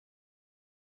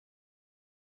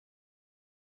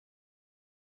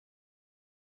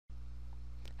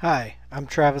Hi, I'm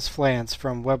Travis Flans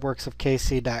from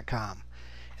webworksofkc.com.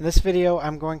 In this video,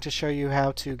 I'm going to show you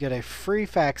how to get a free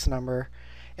fax number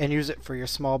and use it for your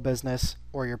small business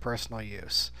or your personal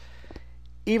use.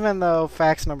 Even though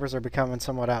fax numbers are becoming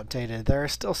somewhat outdated, there are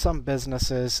still some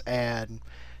businesses and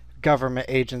government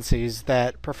agencies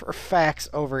that prefer fax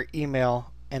over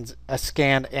email and a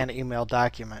scanned and emailed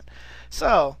document.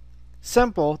 So,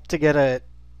 simple to get a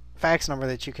fax number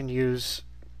that you can use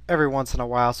every once in a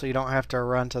while so you don't have to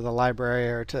run to the library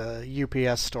or to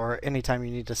UPS store anytime you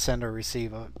need to send or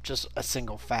receive just a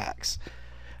single fax.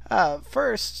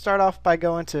 First, start off by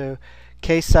going to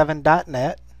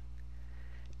k7.net,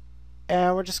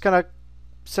 and we're just going to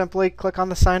simply click on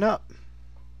the sign up.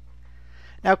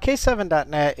 Now,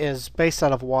 k7.net is based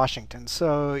out of Washington,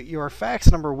 so your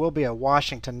fax number will be a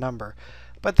Washington number,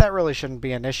 but that really shouldn't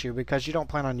be an issue because you don't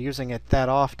plan on using it that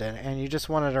often, and you just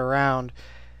want it around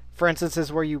for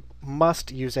instances where you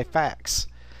must use a fax.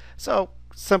 So,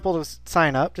 simple to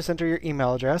sign up. Just enter your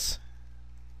email address.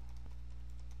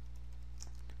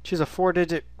 Choose a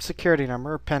 4-digit security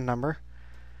number or PIN number.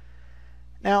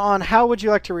 Now, on how would you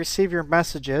like to receive your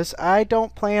messages, I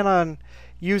don't plan on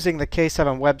using the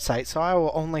K7 website, so I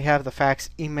will only have the fax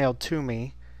emailed to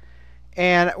me.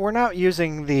 And we're not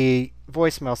using the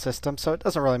voicemail system, so it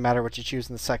doesn't really matter what you choose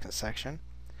in the second section.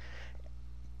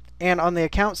 And on the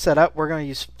account setup, we're going to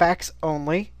use fax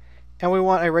only, and we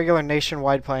want a regular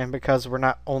nationwide plan because we're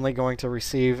not only going to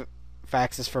receive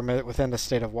faxes from within the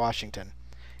state of Washington.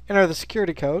 Enter the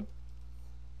security code.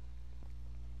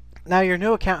 Now your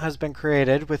new account has been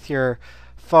created with your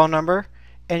phone number,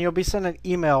 and you'll be sent an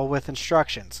email with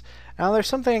instructions. Now there's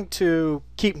something to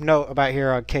keep note about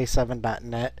here on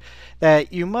k7.net,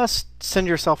 that you must send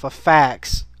yourself a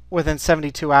fax within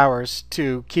 72 hours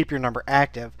to keep your number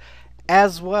active.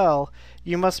 As well,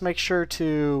 you must make sure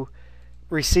to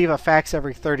receive a fax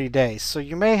every 30 days. So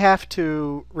you may have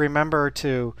to remember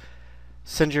to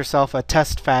send yourself a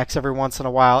test fax every once in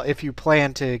a while if you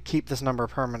plan to keep this number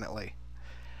permanently.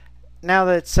 Now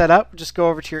that it's set up, just go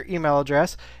over to your email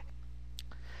address.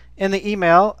 In the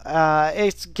email,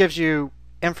 it gives you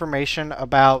information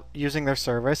about using their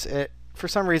service. It, for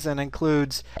some reason,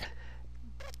 includes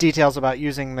details about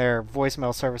using their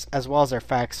voicemail service as well as their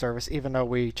fax service, even though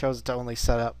we chose to only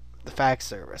set up the fax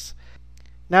service.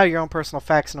 Now your own personal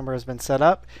fax number has been set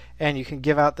up, and you can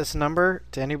give out this number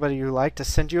to anybody you like to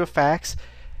send you a fax,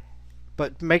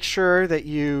 but make sure that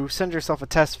you send yourself a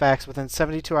test fax within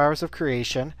 72 hours of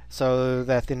creation so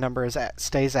that the number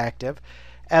stays active.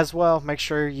 As well, make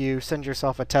sure you send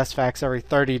yourself a test fax every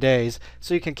 30 days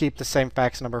so you can keep the same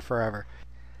fax number forever.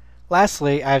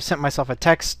 Lastly, I've sent myself a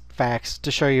text fax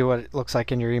to show you what it looks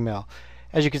like in your email.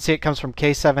 As you can see, it comes from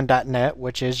k7.net,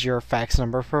 which is your fax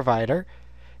number provider.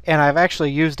 And I've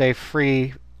actually used a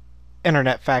free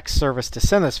internet fax service to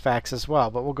send this fax as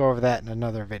well, but we'll go over that in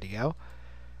another video.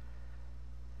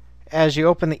 As you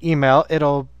open the email,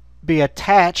 it'll be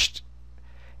attached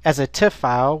as a TIFF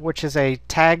file, which is a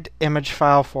tagged image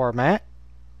file format.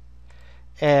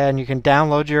 And you can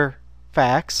download your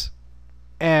fax.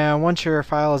 And once your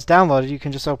file is downloaded, you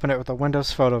can just open it with a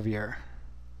Windows Photo Viewer.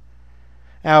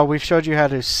 Now, we've showed you how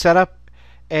to set up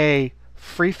a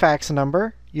free fax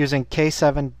number using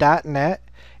k7.net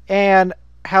and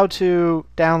how to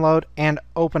download and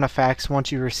open a fax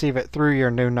once you receive it through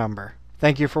your new number.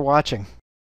 Thank you for watching.